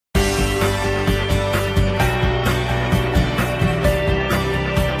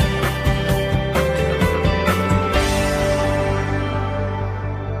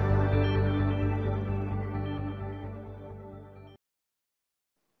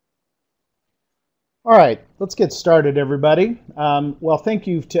All right, let's get started, everybody. Well, thank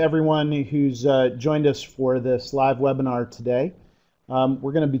you to everyone who's joined us for this live webinar today.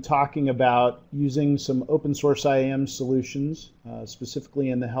 We're going to be talking about using some open source IAM solutions,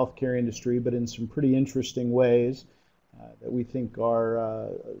 specifically in the healthcare industry, but in some pretty interesting ways that we think are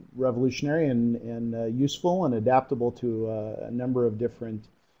revolutionary and useful and adaptable to a number of different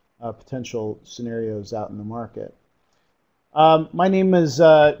potential scenarios out in the market. My name is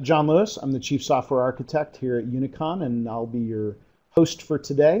John Lewis. I'm the Chief Software Architect here at Unicon, and I'll be your host for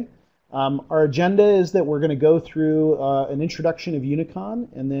today. Our agenda is that we're going to go through an introduction of Unicon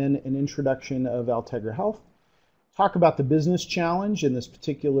and then an introduction of Altegra Health, talk about the business challenge in this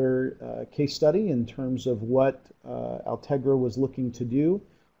particular case study in terms of what Altegra was looking to do,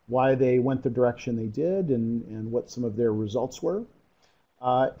 why they went the direction they did, and what some of their results were.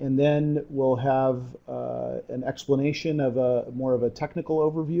 And then we'll have an explanation of more of a technical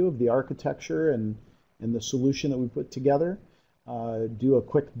overview of the architecture and the solution that we put together. Do a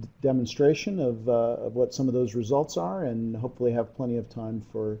quick demonstration of what some of those results are, and hopefully have plenty of time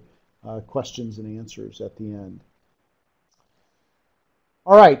for questions and answers at the end.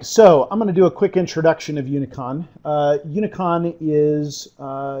 All right, so I'm going to do a quick introduction of Unicon. Unicon is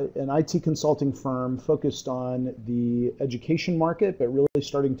an IT consulting firm focused on the education market, but really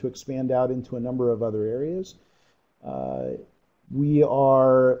starting to expand out into a number of other areas. We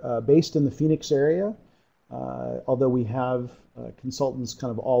are based in the Phoenix area, although we have consultants kind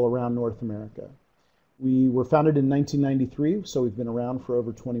of all around North America. We were founded in 1993, so we've been around for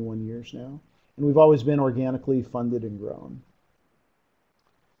over 21 years now, and we've always been organically funded and grown.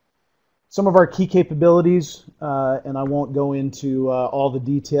 Some of our key capabilities, and I won't go into all the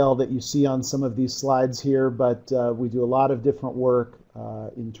detail that you see on some of these slides here, but we do a lot of different work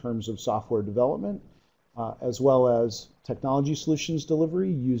in terms of software development, as well as technology solutions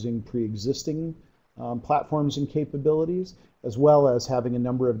delivery using pre-existing platforms and capabilities, as well as having a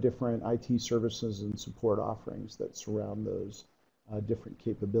number of different IT services and support offerings that surround those different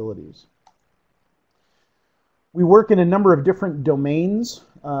capabilities. We work in a number of different domains.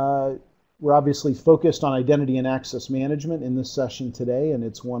 We're obviously focused on identity and access management in this session today, and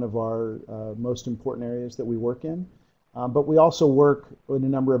it's one of our most important areas that we work in. But we also work in a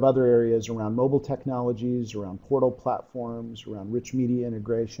number of other areas around mobile technologies, around portal platforms, around rich media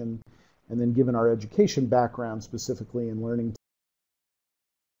integration, and then given our education background, specifically in learning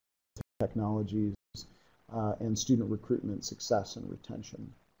technologies and student recruitment, success, and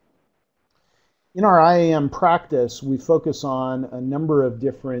retention. In our IAM practice, we focus on a number of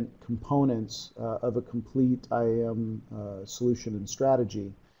different components of a complete IAM solution and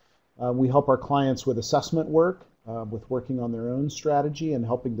strategy. We help our clients with assessment work, with working on their own strategy and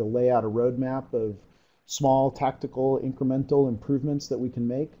helping to lay out a roadmap of small, tactical, incremental improvements that we can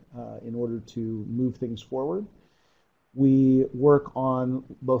make in order to move things forward. We work on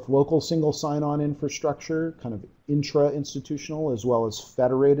both local single sign-on infrastructure, kind of intra-institutional, as well as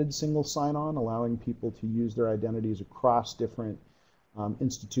federated single sign-on, allowing people to use their identities across different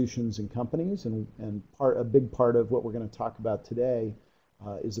institutions and companies. And a big part of what we're going to talk about today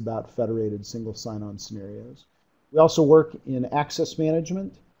is about federated single sign-on scenarios. We also work in access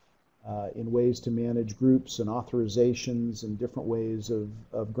management, in ways to manage groups and authorizations and different ways of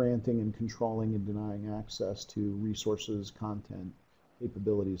granting and controlling and denying access to resources, content,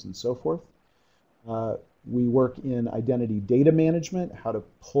 capabilities, and so forth. We work in identity data management, how to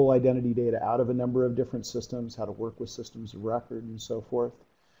pull identity data out of a number of different systems, how to work with systems of record, and so forth.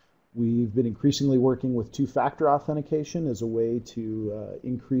 We've been increasingly working with two-factor authentication as a way to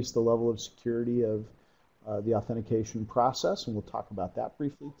increase the level of security of the authentication process, and we'll talk about that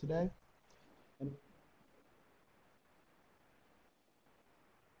briefly today.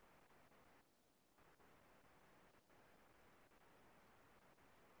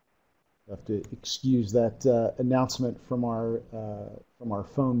 You have to excuse that announcement from our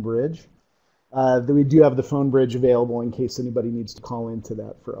phone bridge. We do have the phone bridge available in case anybody needs to call into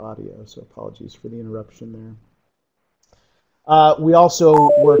that for audio, so apologies for the interruption there. We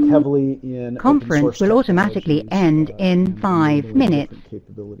also work heavily in Conference will automatically end in 5 minutes.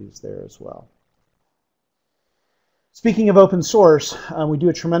 Capabilities there as well. Speaking of open source, we do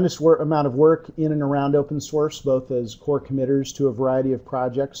a tremendous amount of work in and around open source, both as core committers to a variety of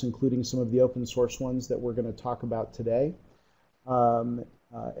projects, including some of the open source ones that we're going to talk about today,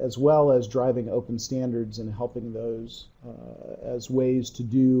 as well as driving open standards and helping those as ways to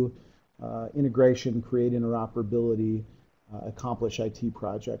do integration, create interoperability, accomplish IT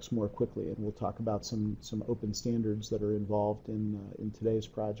projects more quickly. And we'll talk about some open standards that are involved in today's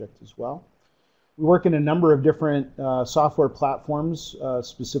project as well. We work in a number of different software platforms,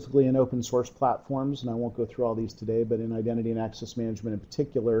 specifically in open source platforms, and I won't go through all these today, but in identity and access management in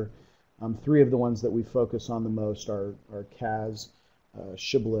particular, three of the ones that we focus on the most are CAS,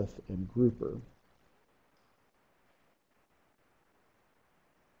 Shibboleth, and Grouper.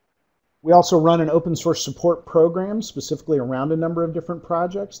 We also run an open source support program specifically around a number of different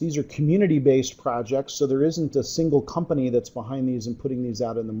projects. These are community-based projects, so there isn't a single company that's behind these and putting these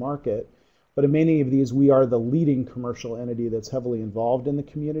out in the market. But in many of these, we are the leading commercial entity that's heavily involved in the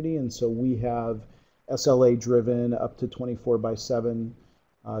community, and so we have SLA-driven up to 24/7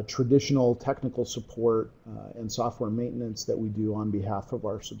 traditional technical support and software maintenance that we do on behalf of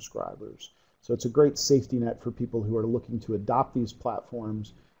our subscribers. So it's a great safety net for people who are looking to adopt these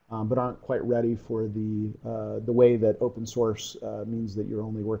platforms but aren't quite ready for the way that open source means that you're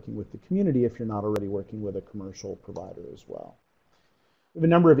only working with the community if you're not already working with a commercial provider as well. We have a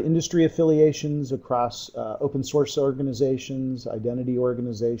number of industry affiliations across open source organizations, identity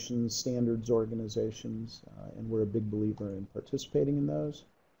organizations, standards organizations, and we're a big believer in participating in those.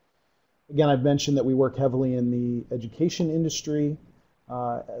 Again, I've mentioned that we work heavily in the education industry,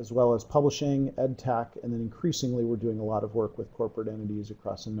 as well as publishing, ed tech, and then increasingly we're doing a lot of work with corporate entities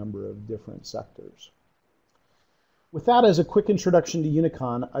across a number of different sectors. With that as a quick introduction to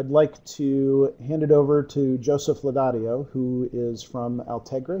Unicon, I'd like to hand it over to Joseph Laudadio, who is from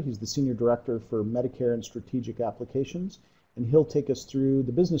Altegra. He's the Senior Director for Medicare and Strategic Applications, and he'll take us through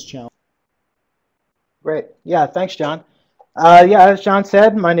the business challenge. Great. Yeah, thanks, John. Yeah, as John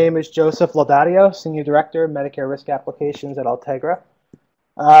said, my name is Joseph Laudadio, Senior Director, Medicare Risk Applications at Altegra.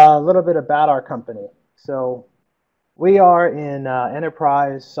 A little bit about our company. So we are an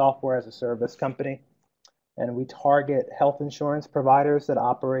enterprise software as a service company, and we target health insurance providers that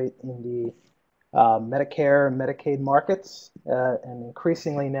operate in the Medicare and Medicaid markets, and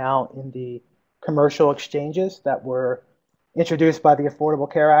increasingly now in the commercial exchanges that were introduced by the Affordable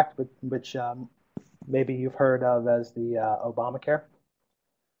Care Act, which maybe you've heard of as the Obamacare.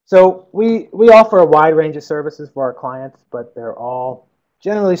 So we offer a wide range of services for our clients, but they're all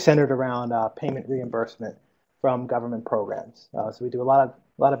generally centered around payment reimbursement from government programs. So we do a lot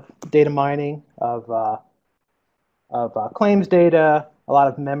of data mining of claims data, a lot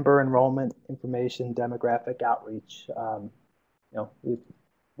of member enrollment information, demographic outreach,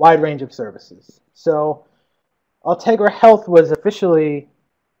 wide range of services. So Altegra Health was officially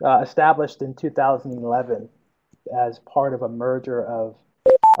established in 2011 as part of a merger of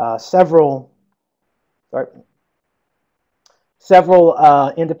several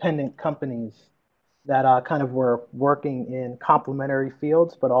independent companies that kind of were working in complementary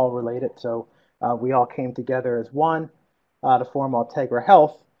fields, but all related. So we all came together as one to form Altegra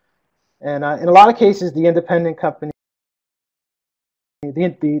Health. And in a lot of cases, the independent company,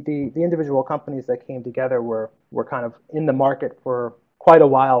 the individual companies that came together were kind of in the market for quite a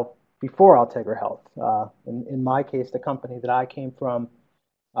while before Altegra Health. In my case, the company that I came from,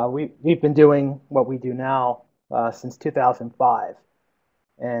 we've been doing what we do now since 2005.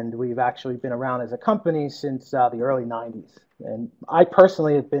 And we've actually been around as a company since the early 90s. And I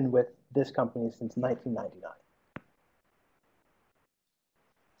personally have been with this company since 1999.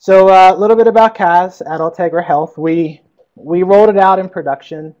 So a little bit about CAS at Altegra Health. We rolled it out in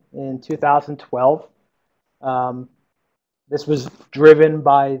production in 2012. This was driven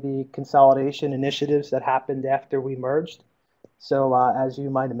by the consolidation initiatives that happened after we merged. So as you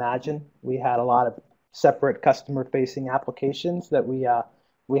might imagine, we had a lot of separate customer-facing applications that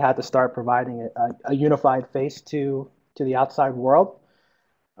we had to start providing a unified face to the outside world.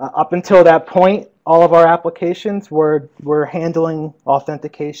 Up until that point, all of our applications were handling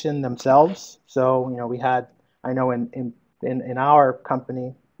authentication themselves. So we had, I know in our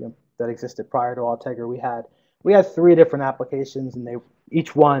company that existed prior to Altegra, we had 3 different applications, and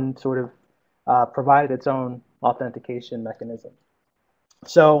each one sort of provided its own authentication mechanism.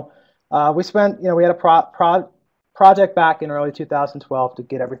 So we had a project back in early 2012 to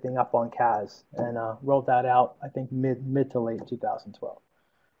get everything up on CAS, and rolled that out, I think, mid to late 2012.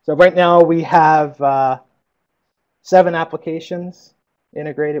 So right now we have 7 applications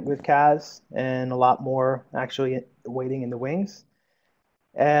integrated with CAS, and a lot more actually waiting in the wings.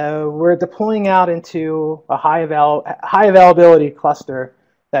 We're deploying out into a high availability cluster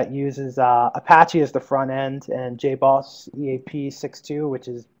that uses Apache as the front end and JBoss EAP 6.2, which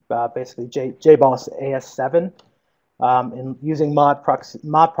is basically JBoss AS7, and using mod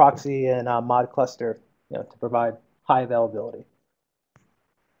proxy and mod cluster to provide high availability.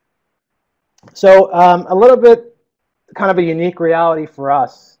 So a little bit kind of a unique reality for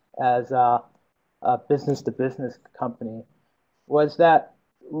us as a business-to-business company was that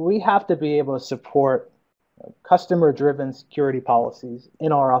we have to be able to support customer-driven security policies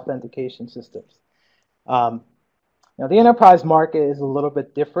in our authentication systems. Now, the enterprise market is a little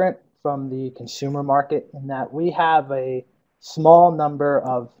bit different from the consumer market in that we have a small number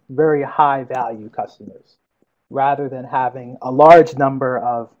of very high-value customers, rather than having a large number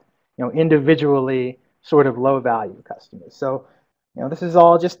of individually sort of low-value customers. So, this is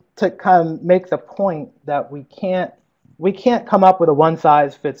all just to kind of make the point that we can't come up with a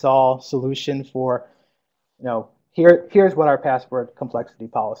one-size-fits-all solution for, here's what our password complexity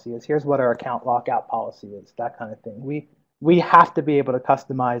policy is, here's what our account lockout policy is, that kind of thing. We have to be able to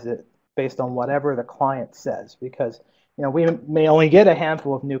customize it based on whatever the client says, because we may only get a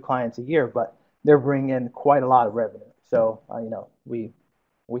handful of new clients a year, but they're bringing in quite a lot of revenue. So we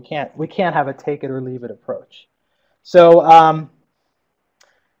can't have a take it or leave it approach. So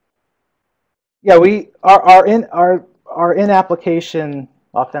yeah, our in-application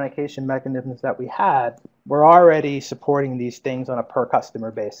authentication mechanisms that we had were already supporting these things on a per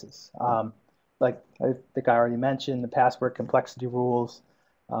customer basis. Like I think I already mentioned, the password complexity rules,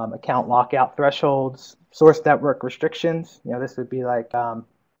 account lockout thresholds, source network restrictions. This would be like,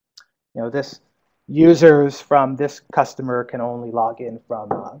 this users from this customer can only log in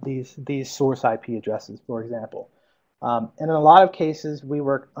from these source IP addresses, for example. And in a lot of cases, we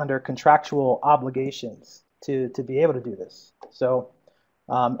were under contractual obligations to be able to do this. So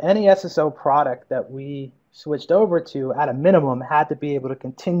any SSO product that we switched over to, at a minimum, had to be able to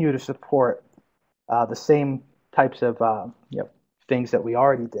continue to support the same types of things that we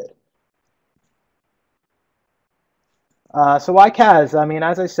already did. So why CAS? I mean,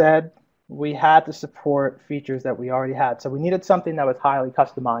 as I said, we had to support features that we already had. So we needed something that was highly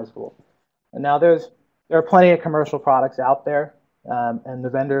customizable. And now there are plenty of commercial products out there, and the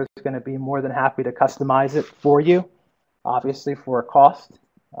vendor is going to be more than happy to customize it for you, obviously for a cost.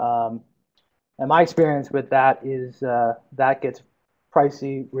 And my experience with that is that gets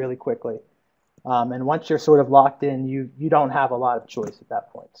pricey really quickly. And once you're sort of locked in, you don't have a lot of choice at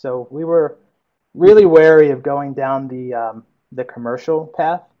that point. So we were really wary of going down the commercial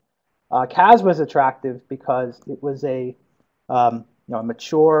path. CAS was attractive because it was a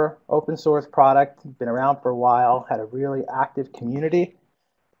mature open source product, been around for a while, had a really active community.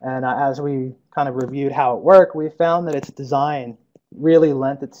 And as we kind of reviewed how it worked, we found that its design really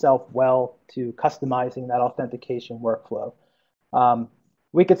lent itself well to customizing that authentication workflow.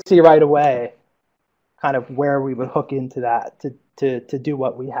 We could see right away kind of where we would hook into that to do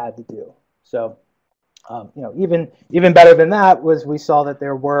what we had to do. So, even better than that was we saw that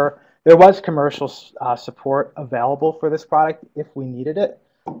there was commercial support available for this product if we needed it.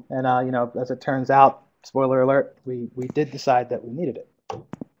 And as it turns out, spoiler alert, we did decide that we needed it.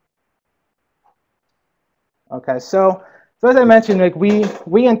 Okay, so as I mentioned, like we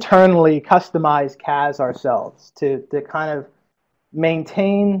internally customized CAS ourselves to kind of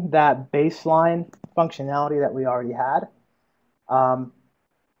maintain that baseline functionality that we already had.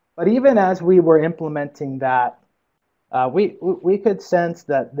 But even as we were implementing that, we could sense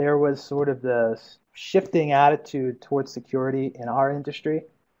that there was sort of the shifting attitude towards security in our industry.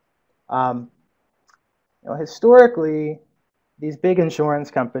 Historically, these big insurance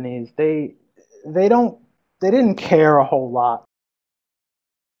companies, they didn't care a whole lot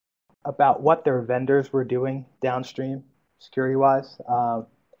about what their vendors were doing downstream, security-wise.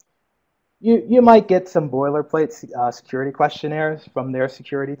 You might get some boilerplate security questionnaires from their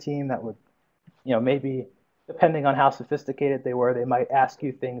security team that would, maybe depending on how sophisticated they were, they might ask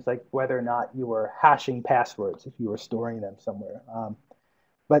you things like whether or not you were hashing passwords if you were storing them somewhere.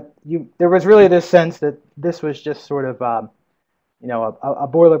 But there was really this sense that this was just sort of, a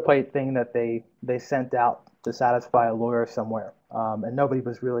boilerplate thing that they sent out to satisfy a lawyer somewhere, and nobody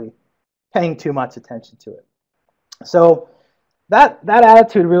was really paying too much attention to it. So that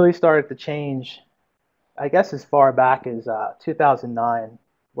attitude really started to change, I guess, as far back as 2009.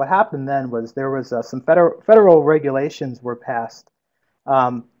 What happened then was there was some federal regulations were passed.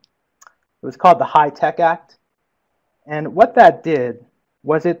 It was called the High Tech Act. And what that did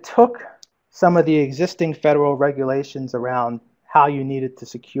was it took some of the existing federal regulations around how you needed to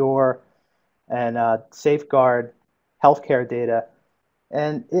secure and safeguard healthcare data,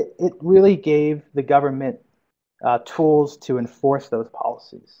 and it really gave the government tools to enforce those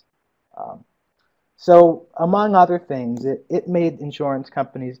policies. So among other things, it made insurance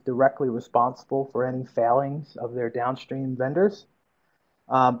companies directly responsible for any failings of their downstream vendors.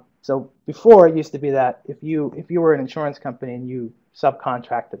 So before, it used to be that if you were an insurance company and you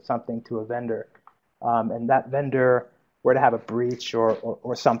subcontracted something to a vendor, and that vendor were to have a breach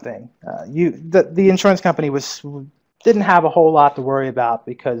or something, the insurance company was didn't have a whole lot to worry about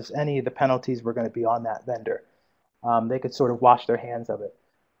because any of the penalties were going to be on that vendor. They could sort of wash their hands of it.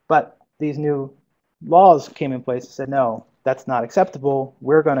 But these new laws came in place and said, no, that's not acceptable.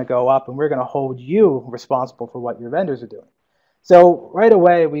 We're going to go up and we're going to hold you responsible for what your vendors are doing. So right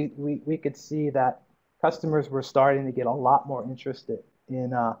away, we could see that customers were starting to get a lot more interested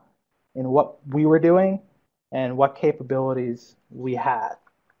in what we were doing and what capabilities we had.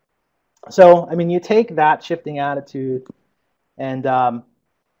 So, I mean, you take that shifting attitude and,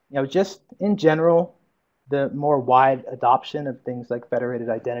 just in general, the more wide adoption of things like federated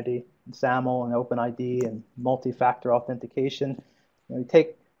identity, SAML and OpenID and multi-factor authentication, you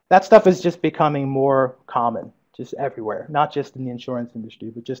take that stuff is just becoming more common, just everywhere, not just in the insurance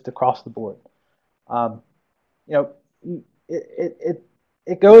industry, but just across the board.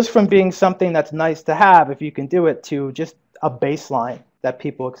 It goes from being something that's nice to have if you can do it to just a baseline that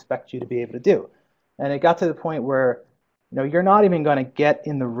people expect you to be able to do. And it got to the point where you're not even going to get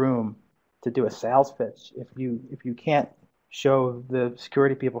in the room to do a sales pitch if you can't show the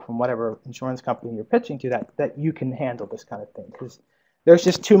security people from whatever insurance company you're pitching to that you can handle this kind of thing, because there's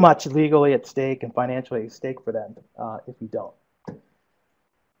just too much legally at stake and financially at stake for them if you don't.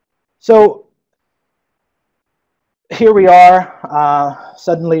 So here we are.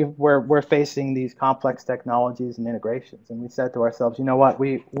 Suddenly we're facing these complex technologies and integrations, and we said to ourselves, you know what,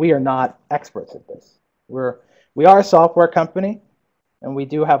 we are not experts at this. We are a software company, and we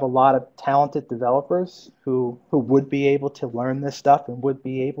do have a lot of talented developers who would be able to learn this stuff and would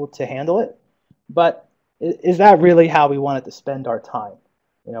be able to handle it. But is that really how we wanted to spend our time?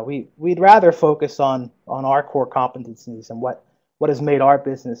 We'd rather focus on our core competencies and what has made our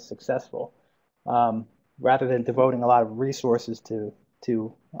business successful, rather than devoting a lot of resources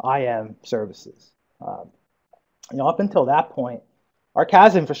to IAM services. Up until that point, our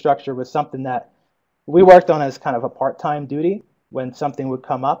CAS infrastructure was something that we worked on as kind of a part-time duty when something would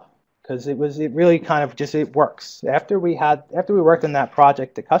come up, because it really kind of just, it works. After we worked on that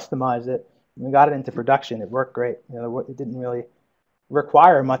project to customize it, and we got it into production, it worked great. It didn't really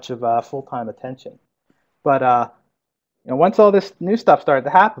require much of full-time attention. But once all this new stuff started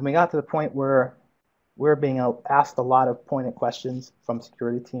to happen, we got to the point where we're being asked a lot of pointed questions from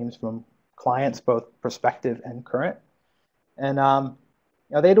security teams, from clients, both prospective and current. And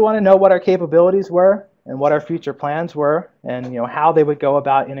they'd want to know what our capabilities were and what our future plans were, and how they would go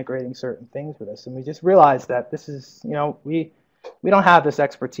about integrating certain things with us. And we just realized that this is, we don't have this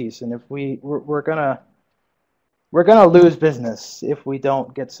expertise, and if we're gonna lose business if we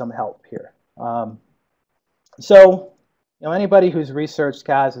don't get some help here. So anybody who's researched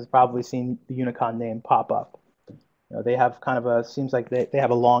CAS has probably seen the Unicon name pop up. They have kind of seems like they have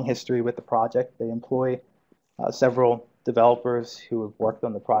a long history with the project. They employ several developers who have worked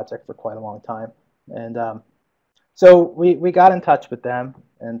on the project for quite a long time. And so we got in touch with them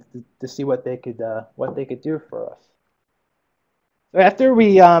and to see what they could do for us. So after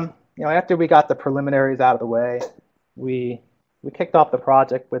we got the preliminaries out of the way, we kicked off the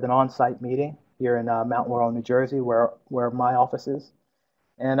project with an on-site meeting here in Mount Laurel, New Jersey, where my office is.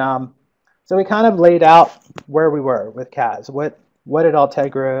 And so we kind of laid out where we were with CAS. What has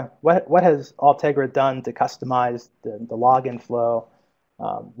Altegra done to customize the login flow?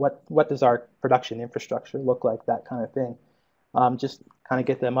 What does our production infrastructure look like? That kind of thing. Just kind of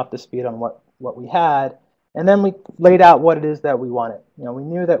get them up to speed on what we had, and then we laid out what it is that we wanted. We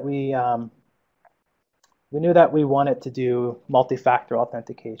knew that we wanted to do multi-factor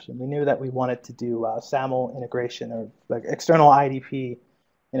authentication. We knew that we wanted to do SAML integration, or like external IDP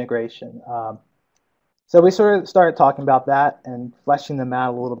integration. So we sort of started talking about that and fleshing them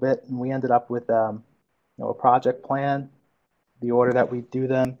out a little bit, and we ended up with a project plan, the order that we do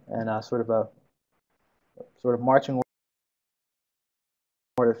them, and sort of marching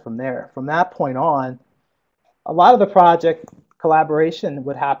order from there. From that point on, a lot of the project collaboration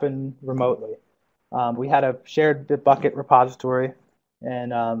would happen remotely. We had a shared Bitbucket repository,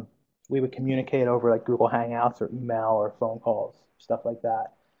 and we would communicate over like Google Hangouts or email or phone calls, stuff like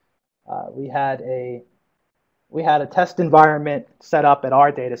that. We had a test environment set up at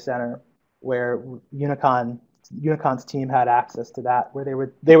our data center where Unicon's team had access to that,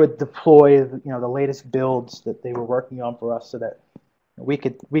 where they would deploy the latest builds that they were working on for us, so that we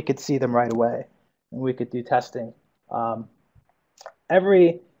could see them right away and we could do testing.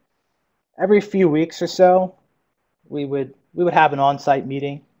 Every few weeks or so, we would have an on-site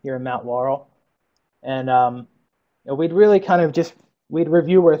meeting here in Mount Laurel, and we'd really kind of we'd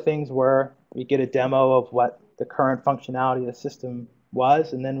review where things were. We'd get a demo of what the current functionality of the system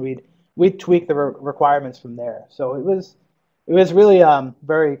was, and then we'd tweak the requirements from there. So it was it was really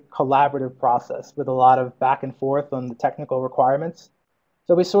very collaborative process with a lot of back and forth on the technical requirements.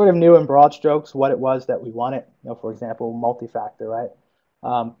 So we sort of knew in broad strokes what it was that we wanted, for example, multi-factor, right?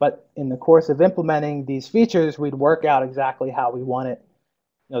 But in the course of implementing these features, we'd work out exactly how we wanted,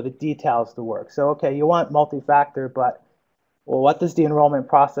 the details to work. So, okay, you want multi-factor, but, well, what does the enrollment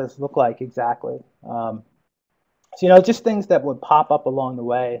process look like exactly? So, just things that would pop up along the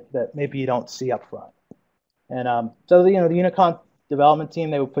way that maybe you don't see up front. And so, the Unicon development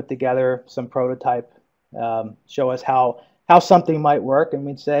team, they would put together some prototype, show us how something might work, and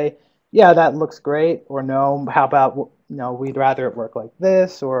we'd say, yeah, that looks great, or no, how about, we'd rather it work like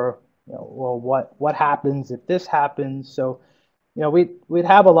this, or, well, what happens if this happens? So, we'd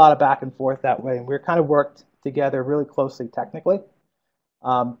have a lot of back and forth that way, and we kind of worked together really closely technically.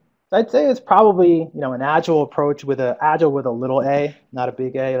 So I'd say it's probably, an agile approach with agile with a little a, not a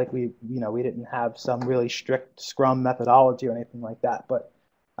big A. Like we didn't have some really strict Scrum methodology or anything like that, but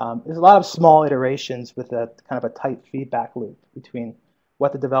there's a lot of small iterations with a kind of a tight feedback loop between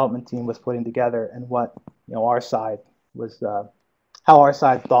what the development team was putting together and what our side was, how our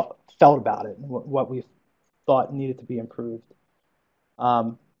side felt about it, and what we thought needed to be improved.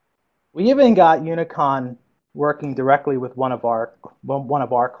 We even got Unicon working directly with one of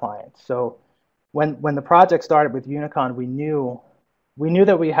our clients. So when the project started with Unicon, we knew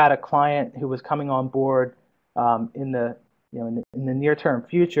that we had a client who was coming on board in the near-term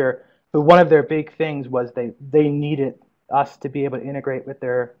future, who one of their big things was they needed us to be able to integrate with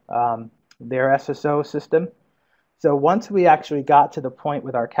their SSO system. So once we actually got to the point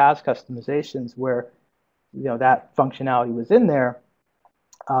with our CAS customizations where that functionality was in there,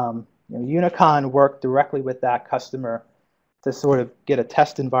 Unicon worked directly with that customer to sort of get a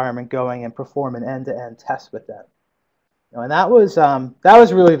test environment going and perform an end-to-end test with them. And that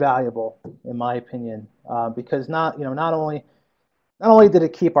was really valuable in my opinion, because not only did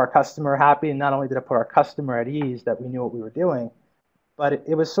it keep our customer happy, and not only did it put our customer at ease that we knew what we were doing, but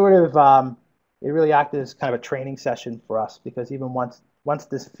it was sort of it really acted as kind of a training session for us, because even once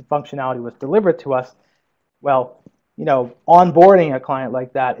this functionality was delivered to us, well, onboarding a client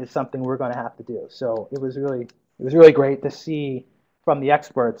like that is something we're going to have to do. So it was really great to see from the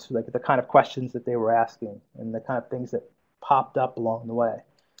experts like the kind of questions that they were asking and the kind of things that popped up along the way.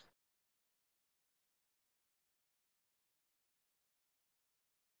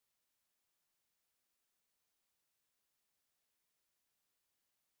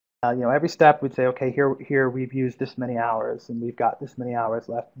 Every step we'd say, okay, here we've used this many hours and we've got this many hours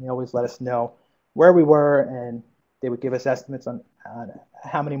left. And they always let us know where we were, and they would give us estimates on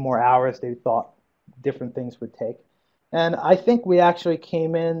how many more hours they thought different things would take. And I think we actually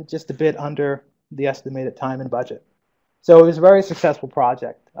came in just a bit under the estimated time and budget. So it was a very successful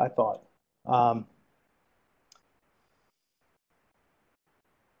project, I thought.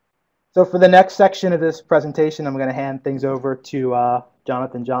 So for the next section of this presentation, I'm going to hand things over to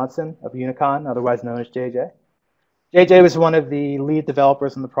Jonathan Johnson of Unicon, otherwise known as JJ. JJ was one of the lead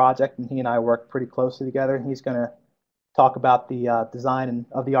developers in the project, and he and I worked pretty closely together. And he's going to talk about the design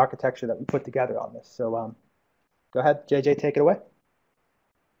of the architecture that we put together on this. So go ahead, JJ, take it away.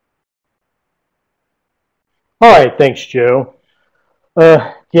 All right, thanks, Joe.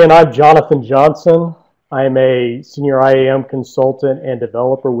 Again, I'm Jonathan Johnson. I'm a senior IAM consultant and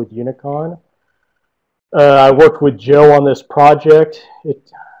developer with Unicon. I worked with Joe on this project.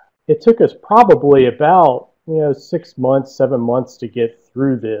 It took us probably about 6 months, 7 months to get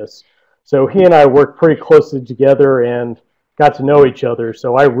through this. So he and I worked pretty closely together and got to know each other.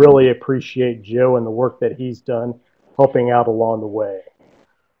 So I really appreciate Joe and the work that he's done helping out along the way.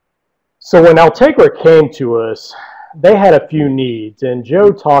 So when Altegra came to us, they had a few needs, and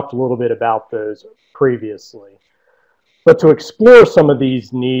Joe talked a little bit about those previously. But to explore some of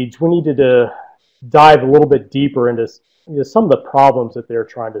these needs, we needed to dive a little bit deeper into some of the problems that they're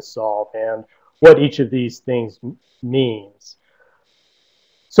trying to solve and what each of these things means.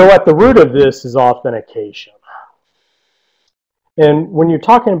 So at the root of this is authentication. And when you're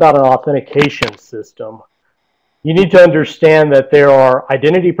talking about an authentication system, you need to understand that there are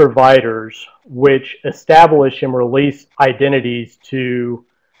identity providers which establish and release identities to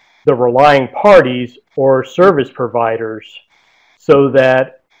the relying parties or service providers, so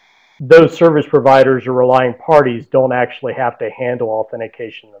that those service providers or relying parties don't actually have to handle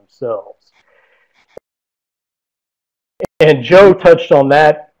authentication themselves. And Joe touched on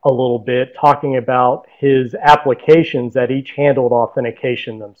that a little bit, talking about his applications that each handled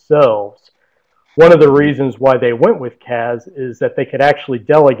authentication themselves. One of the reasons why they went with CAS is that they could actually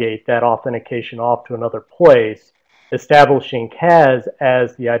delegate that authentication off to another place, establishing CAS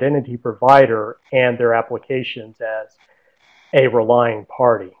as the identity provider and their applications as a relying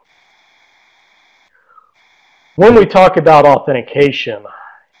party. When we talk about authentication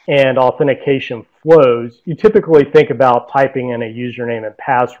and authentication flows, you typically think about typing in a username and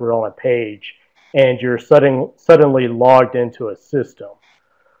password on a page and you're suddenly logged into a system.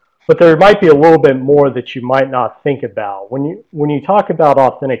 But there might be a little bit more that you might not think about. When you talk about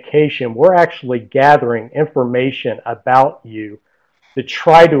authentication, we're actually gathering information about you to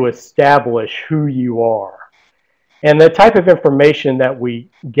try to establish who you are. And the type of information that we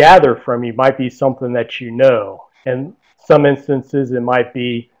gather from you might be something that you know. In some instances, it might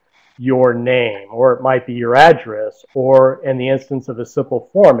be your name, or it might be your address, or in the instance of a simple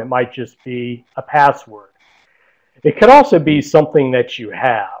form, it might just be a password. It could also be something that you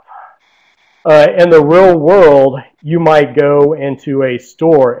have. In the real world, you might go into a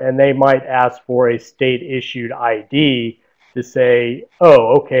store and they might ask for a state-issued ID to say,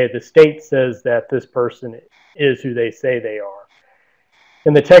 oh, okay, the state says that this person is who they say they are.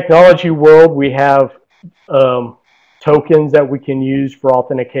 In the technology world, we have tokens that we can use for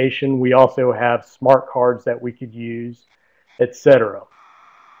authentication. We also have smart cards that we could use, etc.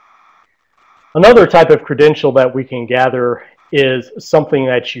 Another type of credential that we can gather is something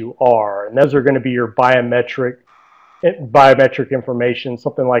that you are, and those are going to be your biometric information,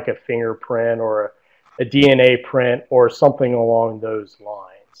 something like a fingerprint or a DNA print or something along those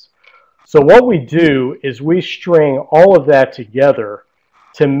lines. So what we do is we string all of that together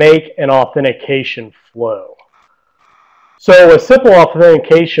to make an authentication flow. So a simple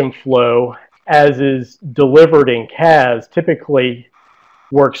authentication flow, as is delivered in CAS, typically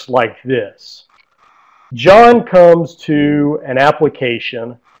works like this. John comes to an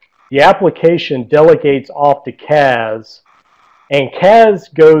application. The application delegates off to CAS, and CAS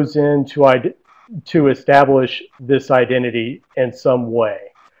goes in to establish this identity in some way.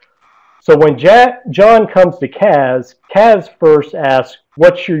 So when John comes to CAS, CAS first asks,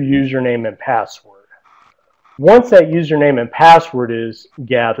 what's your username and password? Once that username and password is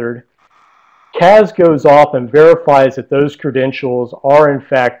gathered, CAS goes off and verifies that those credentials are in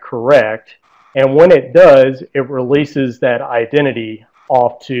fact correct. And when it does, it releases that identity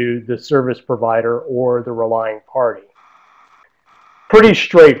off to the service provider or the relying party. Pretty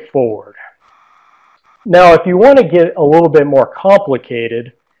straightforward. Now, if you want to get a little bit more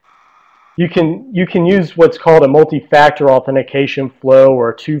complicated, you can use what's called a multi-factor authentication flow or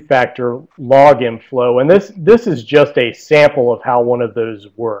a two-factor login flow. And this is just a sample of how one of those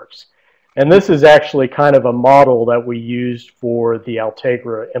works. And this is actually kind of a model that we used for the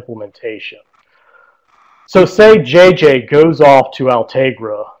Altegra implementation. So say JJ goes off to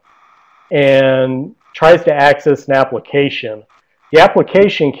Altegra and tries to access an application. The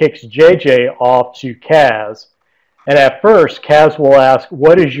application kicks JJ off to CAS, and at first CAS will ask,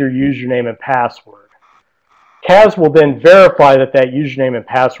 what is your username and password? CAS will then verify that that username and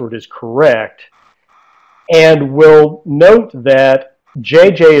password is correct and will note that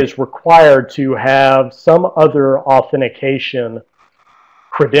JJ is required to have some other authentication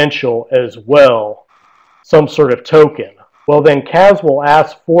credential as well, some sort of token. Well, then CAS will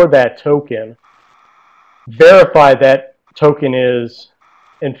ask for that token, verify that token is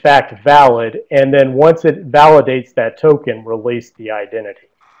in fact valid, and then once it validates that token, release the identity.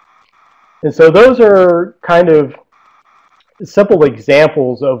 And so those are kind of simple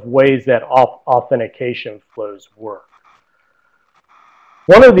examples of ways that authentication flows work.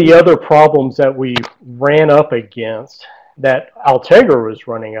 One of the other problems that we ran up against, that Altegra was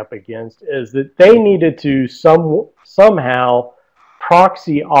running up against, is that they needed to somehow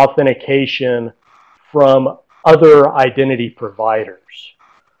proxy authentication from other identity providers.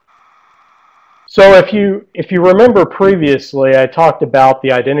 So if you remember previously, I talked about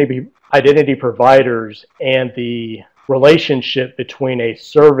the identity providers and the relationship between a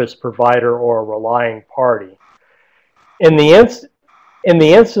service provider or a relying party. In the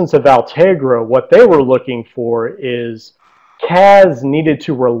instance of Altegra, what they were looking for is CAS needed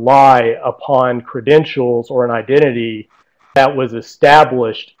to rely upon credentials or an identity that was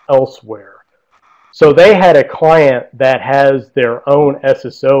established elsewhere. So they had a client that has their own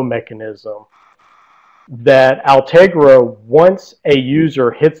SSO mechanism that Altegra, once a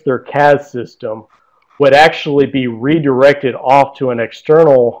user hits their CAS system, would actually be redirected off to an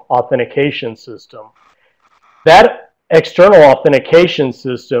external authentication system. That external authentication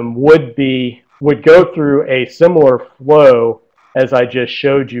system would go through a similar flow as I just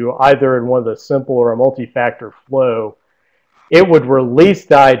showed you, either in one of the simple or a multi-factor flow. It would release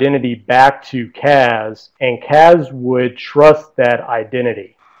the identity back to CAS, and CAS would trust that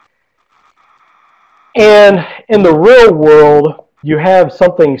identity. And in the real world, you have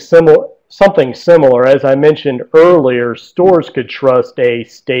something similar something similar. As I mentioned earlier, stores could trust a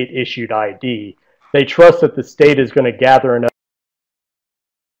state-issued ID. They trust that the state is going to gather enough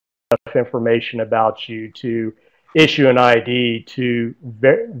information about you to issue an ID to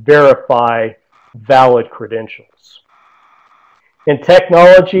verify valid credentials. In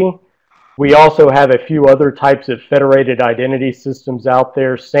technology, we also have a few other types of federated identity systems out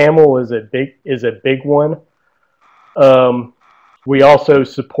there. SAML is a big one. We also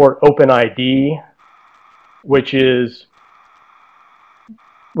support OpenID, which is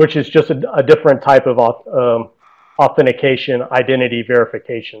just a different type of authentication identity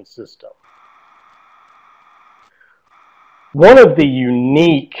verification system. One of the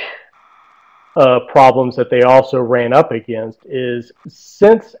unique problems that they also ran up against is,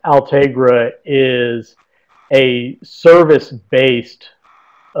 since Altegra is a service-based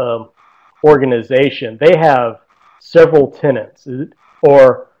organization, they have several tenants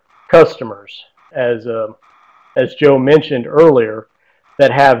or customers, as Joe mentioned earlier,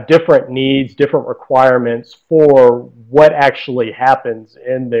 that have different needs, different requirements for what actually happens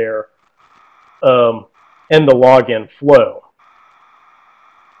in their in the login flow.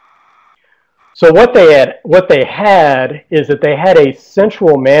 So what they had is that they had a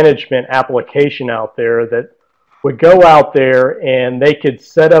central management application out there that would go out there and they could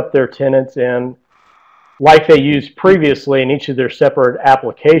set up their tenants in, like they used previously in each of their separate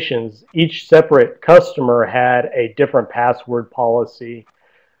applications. Each separate customer had a different password policy.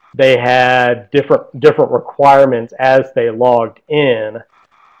 They had different requirements as they logged in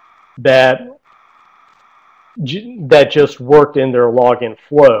that just worked in their login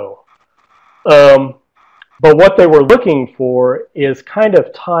flow. But what they were looking for is kind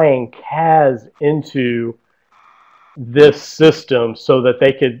of tying CAS into this system so that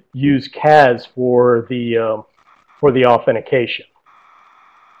they could use CAS for the authentication.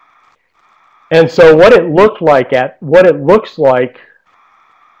 And so what it looks like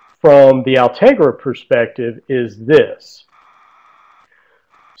from the Altegra perspective is this.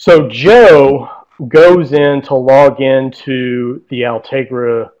 So Joe goes in to log into the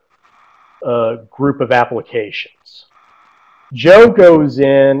Altegra group of applications. Joe goes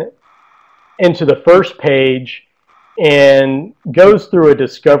into the first page and goes through a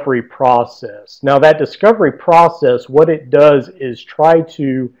discovery process. Now that discovery process, what it does is try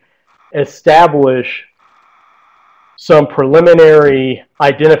to establish some preliminary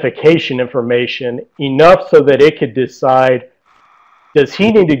identification information enough so that it could decide, does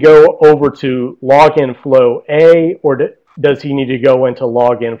he need to go over to login flow A, or does he need to go into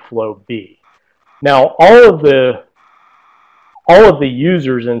login flow B? Now, all of the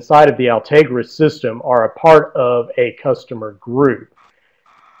users inside of the Altegra system are a part of a customer group.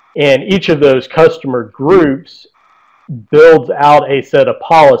 And each of those customer groups builds out a set of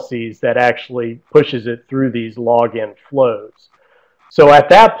policies that actually pushes it through these login flows. So at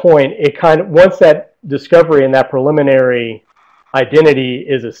that point, once that discovery and that preliminary identity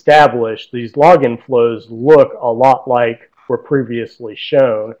is established, these login flows look a lot like were previously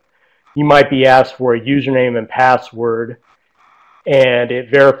shown. You might be asked for a username and password, and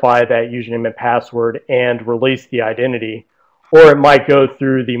it verified that username and password and release the identity. Or it might go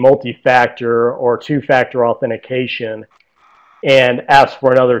through the multi-factor or two-factor authentication and ask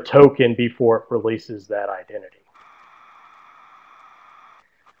for another token before it releases that identity.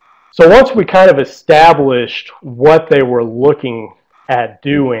 So once we kind of established what they were looking at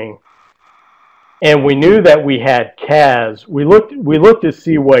doing, and we knew that we had CAS, we looked to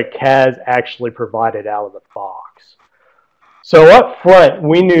see what CAS actually provided out of the box. So up front,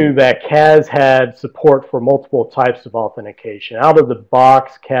 we knew that CAS had support for multiple types of authentication. Out of the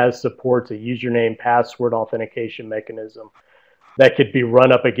box, CAS supports a username password authentication mechanism that could be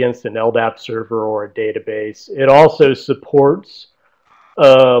run up against an LDAP server or a database. It also supports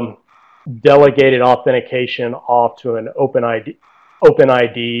delegated authentication off to an OpenID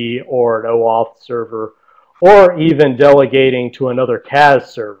or an OAuth server, or even delegating to another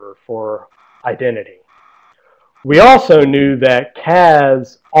CAS server for identity. We also knew that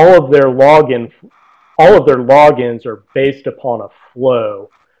CAS, all of their logins are based upon a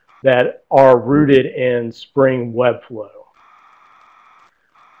flow that are rooted in Spring Webflow.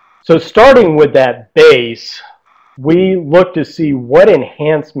 So starting with that base, we looked to see what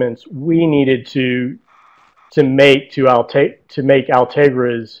enhancements we needed to make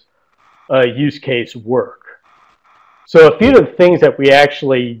Altegra's use case work. So a few of the things that we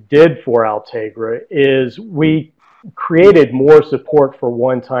actually did for Altegra is we created more support for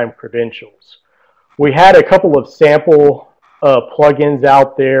one-time credentials. We had a couple of sample plugins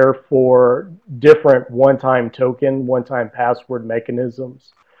out there for different one-time token, one-time password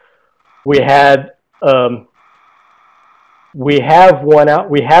mechanisms. We had we had one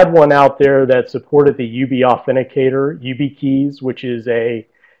out there that supported the UB Authenticator, UB keys, which is a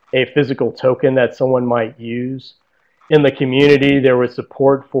physical token that someone might use. In the community, there was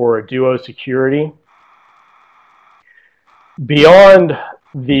support for Duo security. Beyond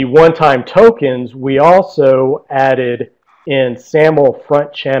the one-time tokens, we also added in SAML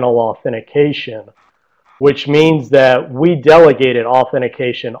front channel authentication, which means that we delegated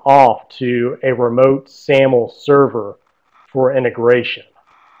authentication off to a remote SAML server for integration.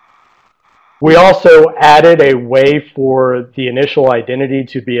 We also added a way for the initial identity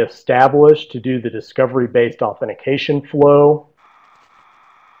to be established to do the discovery-based authentication flow.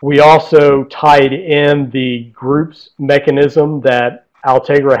 We also tied in the groups mechanism that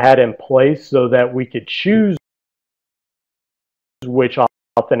Altegra had in place so that we could choose which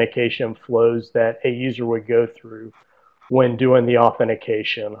authentication flows that a user would go through when doing the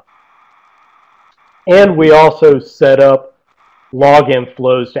authentication. And we also set up login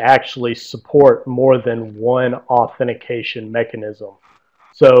flows to actually support more than one authentication mechanism.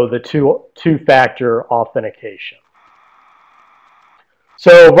 So the two-factor authentication.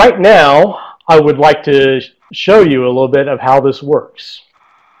 So right now, I would like to show you a little bit of how this works.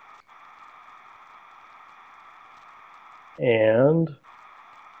 And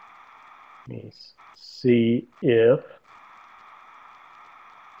let me see if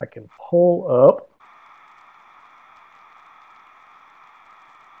I can pull up.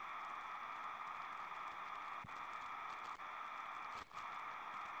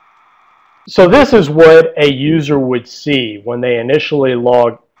 So this is what a user would see when they initially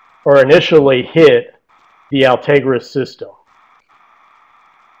hit the Altegra system.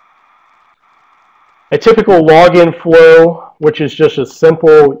 A typical login flow, which is just a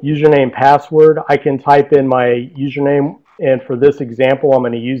simple username password. I can type in my username, and for this example, I'm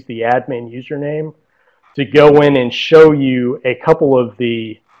going to use the admin username to go in and show you a couple of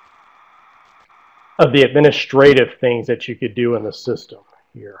the administrative things that you could do in the system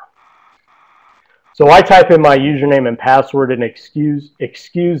here. So I type in my username and password, and excuse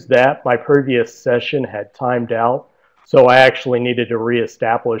that my previous session had timed out, so I actually needed to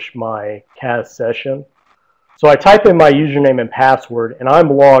reestablish my CAS session. So I type in my username and password, and I'm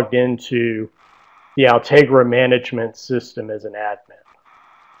logged into the Altegra management system as an admin.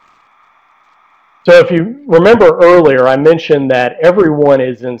 So if you remember earlier, I mentioned that everyone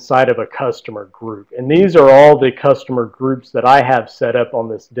is inside of a customer group, and these are all the customer groups that I have set up on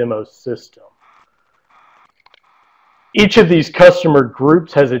this demo system. Each of these customer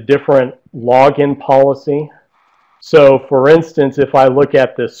groups has a different login policy. So for instance, if I look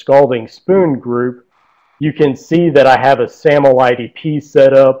at the Scalding Spoon group, you can see that I have a SAML IDP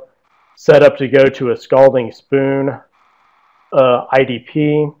set up to go to a Scalding Spoon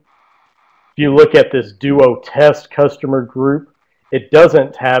IDP. If you look at this Duo Test customer group, it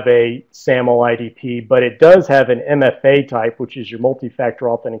doesn't have a SAML IDP, but it does have an MFA type, which is your multi-factor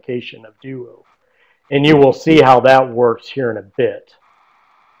authentication of Duo. And you will see how that works here in a bit.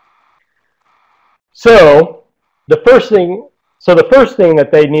 So the first thing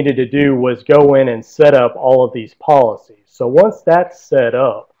that they needed to do was go in and set up all of these policies. So once that's set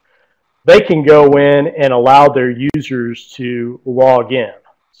up, they can go in and allow their users to log in.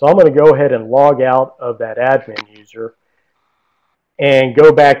 So I'm going to go ahead and log out of that admin user and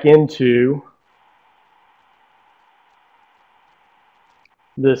go back into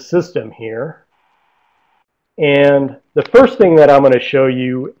this system here. And the first thing that I'm going to show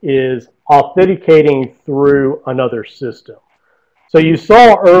you is authenticating through another system. So you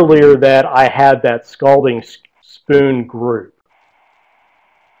saw earlier that I had that Scalding Spoon group.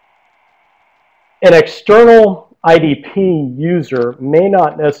 An external IDP user may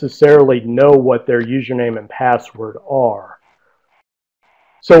not necessarily know what their username and password are.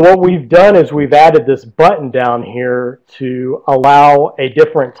 So what we've done is we've added this button down here to allow a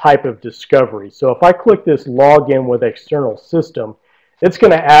different type of discovery. So if I click this login with external system, it's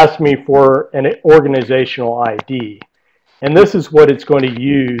going to ask me for an organizational ID. And this is what it's going to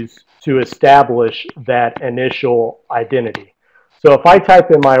use to establish that initial identity. So if I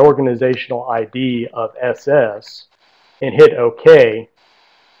type in my organizational ID of SS and hit OK,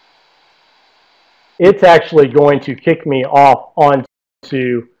 it's actually going to kick me off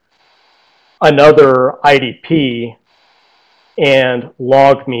onto another IDP and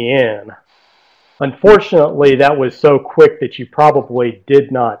log me in. Unfortunately, that was so quick that you probably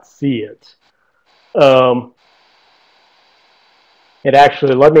did not see it. And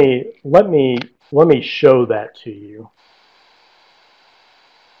actually, let me show that to you.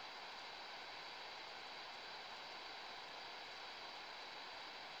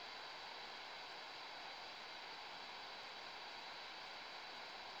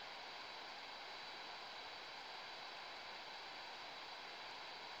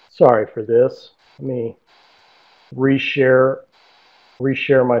 Sorry for this. Let me reshare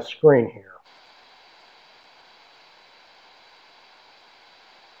my screen here.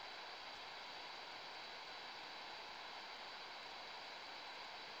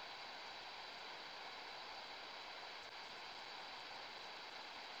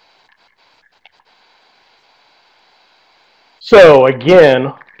 So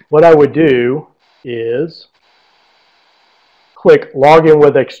again, what I would do is click Login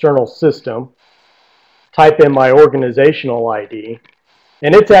with External System, type in my organizational ID,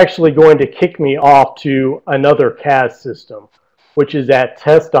 and it's actually going to kick me off to another CAS system, which is at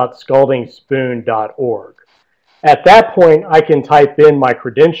test.scaldingspoon.org. At that point, I can type in my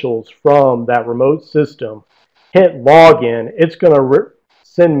credentials from that remote system, hit Login. It's going to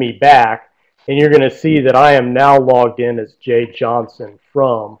send me back, and you're going to see that I am now logged in as Jay Johnson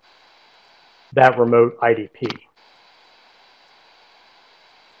from that remote IDP.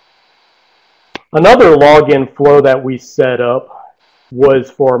 Another login flow that we set up was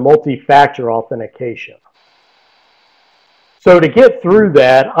for multi-factor authentication. So to get through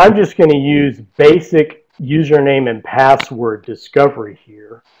that, I'm just going to use basic username and password discovery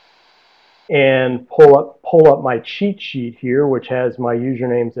here and pull up my cheat sheet here, which has my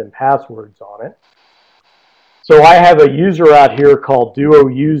usernames and passwords on it. So I have a user out here called Duo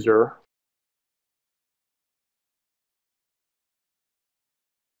User.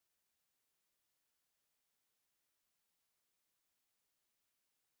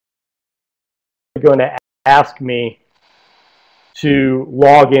 Going to ask me to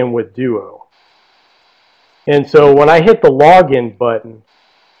log in with Duo. And so when I hit the login button,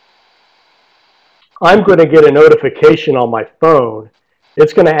 I'm going to get a notification on my phone.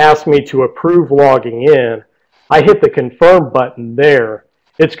 It's going to ask me to approve logging in. I hit the confirm button there.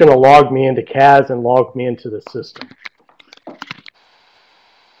 It's going to log me into CAS and log me into the system.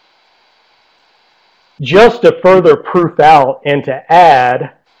 Just to further proof out and to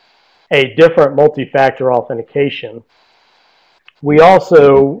add a different multi-factor authentication, we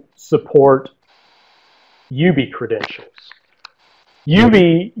also support UB credentials.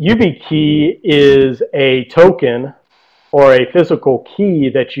 YubiKey is a token or a physical key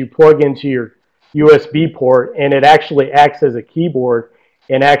that you plug into your USB port, and it actually acts as a keyboard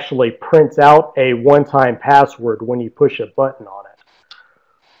and actually prints out a one-time password when you push a button on it.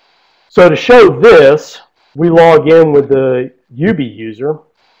 So to show this, we log in with the UB user,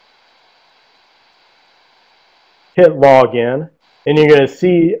 hit login, and you're going to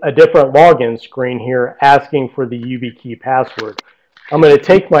see a different login screen here asking for the YubiKey password. I'm going to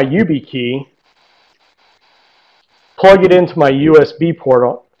take my YubiKey, plug it into my USB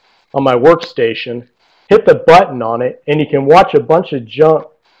port on my workstation, hit the button on it, and you can watch a bunch of junk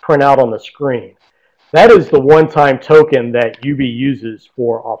print out on the screen. That is the one-time token that UB uses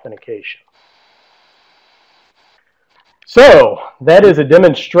for authentication. So that is a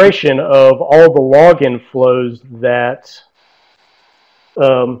demonstration of all the login flows that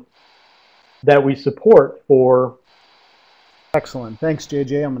that we support for. Excellent. Thanks,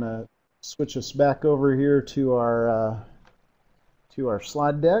 JJ. I'm going to switch us back over here to our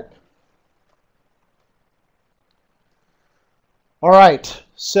slide deck. All right.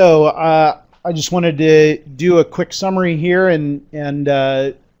 So I just wanted to do a quick summary here and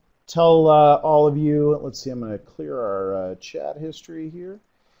tell all of you. Let's see. I'm going to clear our chat history here.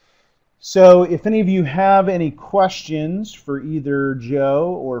 So if any of you have any questions for either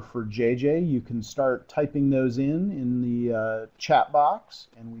Joe or for JJ, you can start typing those in the chat box,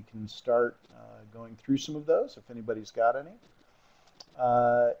 and we can start going through some of those if anybody's got any.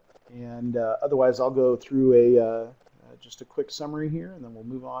 Otherwise, I'll go through just a quick summary here, and then we'll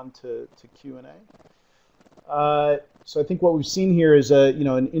move on to Q&A. So I think what we've seen here is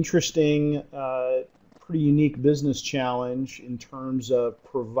an interesting, pretty unique business challenge in terms of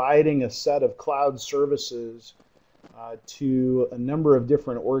providing a set of cloud services to a number of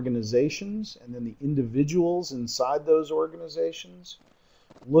different organizations, and then the individuals inside those organizations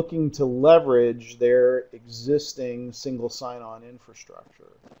looking to leverage their existing single sign-on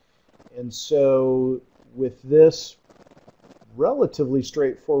infrastructure. And so with this relatively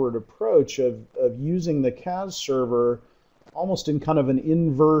straightforward approach of using the CAS server almost in kind of an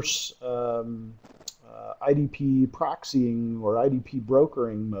inverse IDP proxying or IDP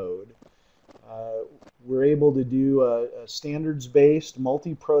brokering mode, we're able to do a standards-based,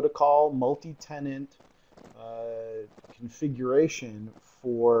 multi-protocol, multi-tenant configuration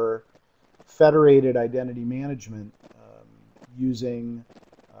for federated identity management using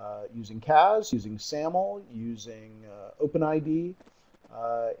CAS, using SAML, using OpenID,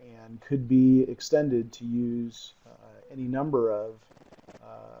 and could be extended to use any number of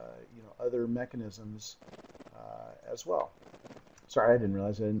other mechanisms as well. Sorry, I didn't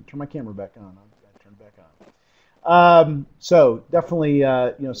realize I didn't turn my camera back on. I turned it back on. So definitely,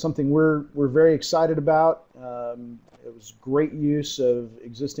 something we're very excited about. It was great use of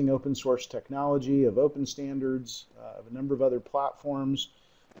existing open source technology, of open standards, of a number of other platforms.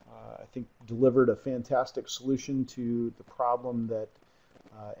 I think delivered a fantastic solution to the problem that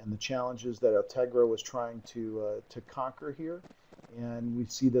and the challenges that Altegra was trying to conquer here. And we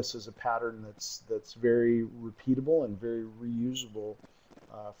see this as a pattern that's very repeatable and very reusable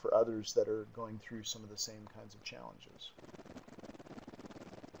for others that are going through some of the same kinds of challenges.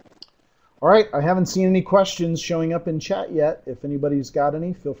 All right, I haven't seen any questions showing up in chat yet. If anybody's got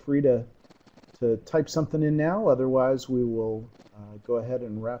any, feel free to type something in now. Otherwise, we will go ahead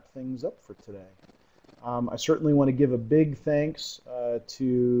and wrap things up for today. I certainly want to give a big thanks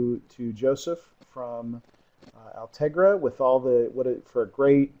to Joseph from Altegra with all for a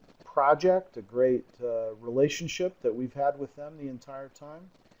great project, a great relationship that we've had with them the entire time,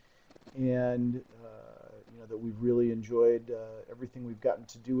 and that we've really enjoyed everything we've gotten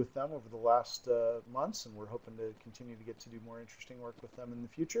to do with them over the last months, and we're hoping to continue to get to do more interesting work with them in the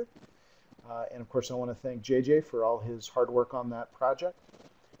future. And of course, I want to thank JJ for all his hard work on that project,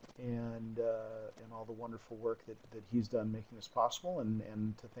 and all the wonderful work that he's done making this possible,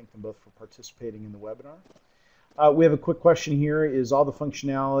 and to thank them both for participating in the webinar. We have a quick question here. Is all the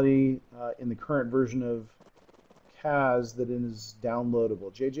functionality in the current version of CAS that is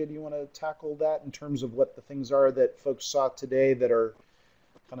downloadable? JJ, do you want to tackle that in terms of what the things are that folks saw today that are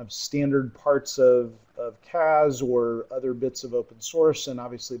kind of standard parts of CAS or other bits of open source? And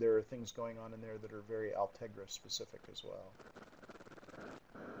obviously there are things going on in there that are very Altegra specific as well.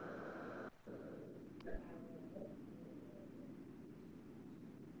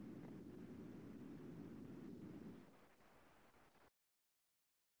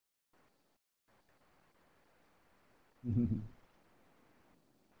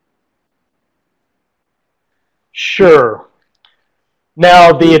 Sure.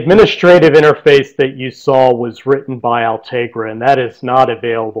 Now, the administrative interface that you saw was written by Altegra, and that is not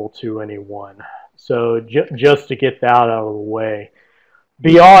available to anyone. So just to get that out of the way.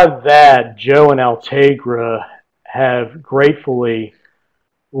 Beyond that, Joe and Altegra have gratefully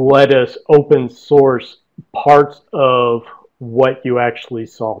let us open source parts of what you actually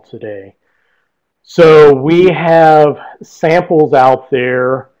saw today. So we have samples out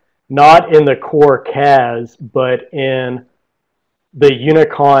there, not in the core CAS, but in the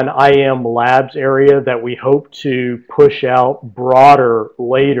Unicon IAM labs area that we hope to push out broader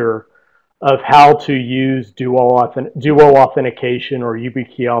later, of how to use duo authentication or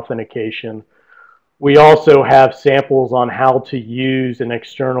YubiKey authentication. We also have samples on how to use an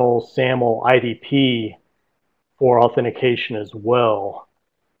external SAML IDP for authentication as well.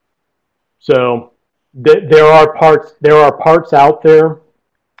 So there are parts out there,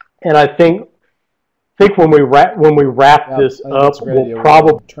 and I think when we wrap this up, we'll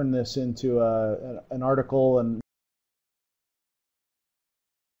probably turn this into an article and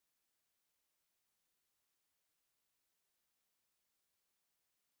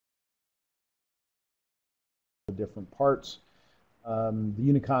different parts. The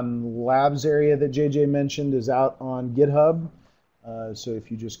Unicon Labs area that JJ mentioned is out on GitHub. So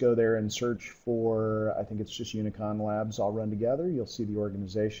if you just go there and search for, I think it's just Unicon Labs all run together, you'll see the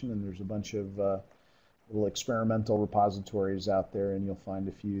organization, and there's a bunch of little experimental repositories out there, and you'll find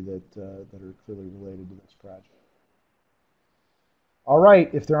a few that are clearly related to this project. All right,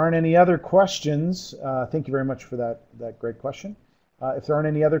 if there aren't any other questions, thank you very much for that great question. If there aren't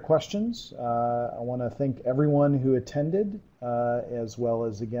any other questions, I want to thank everyone who attended, as well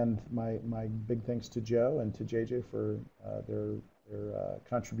as, again, my big thanks to Joe and to JJ for their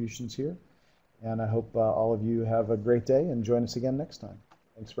contributions here. And I hope all of you have a great day and join us again next time.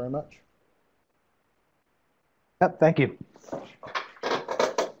 Thanks very much. Yep, thank you.